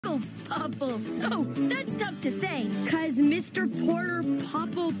Popple. Oh, that's tough to say. 'Cause Mr. Porter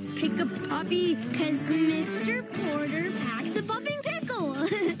Popple pick a puppy. 'Cause Mr. Porter packs a popping pickle.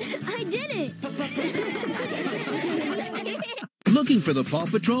 I did it. Looking for the Paw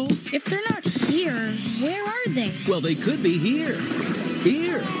Patrol? If they're not here, where are they? Well, they could be here.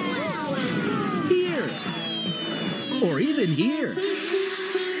 Here. Here. Or even here.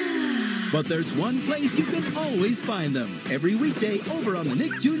 But there's one place you can always find them. Every weekday over on the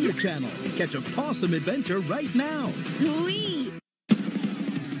Nick Jr. channel. Catch a pawsome adventure right now. Sweet.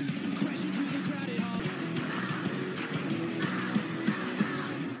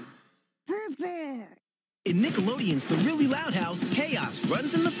 Perfect. In Nickelodeon's The Really Loud House, chaos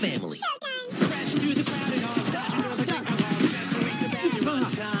runs in the family. Crashing through the crowded halls, dodging girls like they come home, just to reach the bathroom on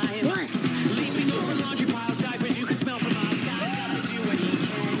time. What? Leaping over laundry piles, diapers you can smell from miles. Gotta do what he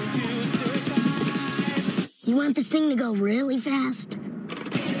can to survive. You want this thing to go really fast?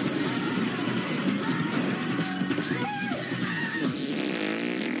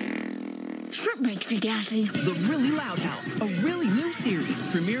 Strip makes me gassy. The Really Loud House, a really new series,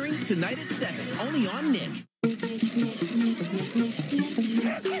 premiering tonight at 7, only on Nick.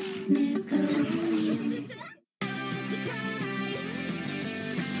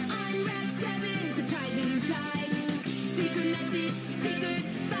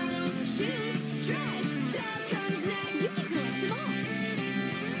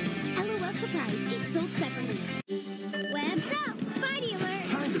 Web's up. Spidey alert.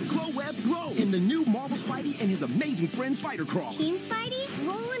 Time to glow web glow in the new Marvel Spidey and his amazing friend Spider Crawl. Team Spidey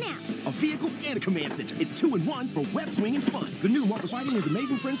rolling out. A vehicle and a command center. It's 2-in-1 for web swing and fun. The new Marvel Spidey and his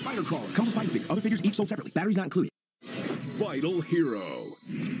amazing friend Spider Crawler. Comes with Spider Figure. Other figures each sold separately. Batteries not included. Vital Hero.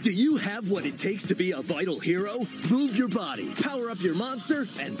 Do you have what it takes to be a vital hero? Move your body, power up your monster,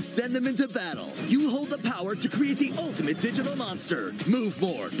 and send them into battle. You hold the power to create the ultimate digital monster. Move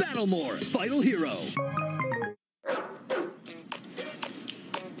more, battle more, Vital Hero.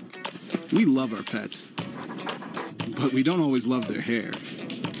 We love our pets, but we don't always love their hair.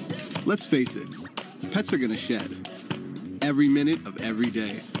 Let's face it, pets are gonna shed every minute of every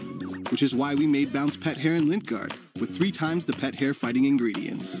day, which is why we made Bounce Pet Hair and Lint Guard with 3 times the pet hair fighting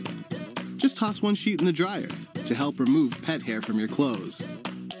ingredients. Just toss 1 sheet in the dryer to help remove pet hair from your clothes.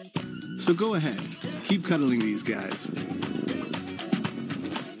 So go ahead, keep cuddling these guys.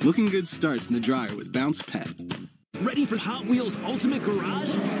 Looking good starts in the dryer with Bounce Pet. Ready for Hot Wheels Ultimate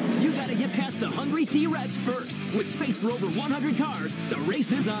Garage? You gotta get past the hungry T-Rex first. With space for over 100 cars, the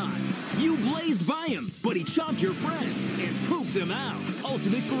race is on. You blazed by him, but he chomped your friend and pooped him out.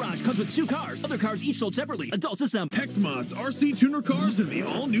 Ultimate Garage comes with 2 cars. Other cars each sold separately. Adults assemble. Hexmod's RC tuner cars and the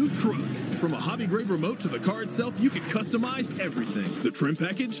all-new truck. From a hobby-grade remote to the car itself, you can customize everything. The trim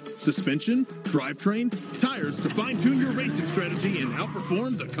package, suspension, drivetrain, tires to fine-tune your racing strategy and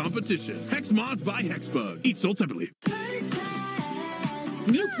outperform the competition. Hexmods by Hexbug. Each sold separately.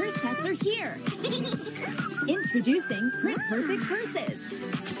 New purse pets are here. Introducing Print Perfect Purses.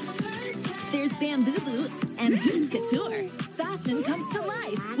 There's Bamboo Boot and Boots Couture. Fashion comes to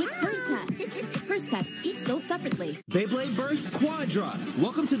life with purse pets. Purse pets each sold separately. Beyblade Burst Quad Drive.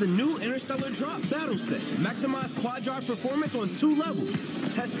 Welcome to the new Interstellar Drop Battle Set. Maximize Quad Drive performance on 2 levels.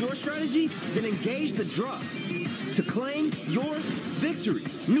 Test your strategy, then engage the drop to claim your victory.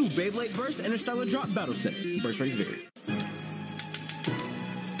 New Beyblade Burst Interstellar Drop Battle Set. Burst race vary.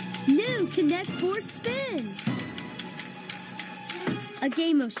 New Connect Force Spin. A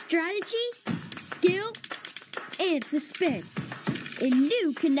game of strategy, skill, and suspense. In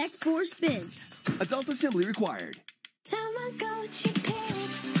new Connect Force Spin. Adult assembly required. Tamagotchi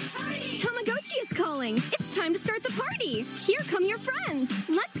is calling. It's time to start the party. Here come your friends.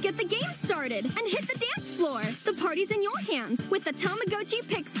 Let's get the game started and hit the dance floor. The party's in your hands with the Tamagotchi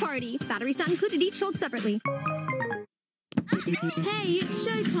Picks Party. Batteries not included, each sold separately. Hey, it's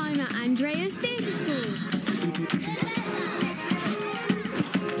showtime at Andrea's Theatre School.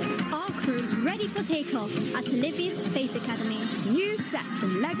 All crews ready for takeoff at Olivia's Space Academy. New sets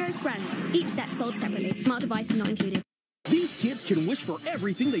from Lego Friends. Each set sold separately. Smart devices not included. These kids can wish for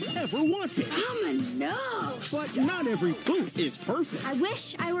everything they've ever wanted. No! But not every food is perfect. I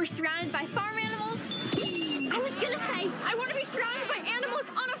wish I were surrounded by farm animals. I was gonna say, I want to be surrounded by animals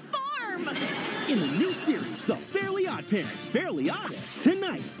on a farm! In the new series, The Fairly Odd Parents, Fairly Oddest,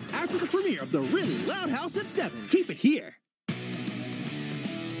 tonight, after the premiere of The Really Loud House at 7. Keep it here.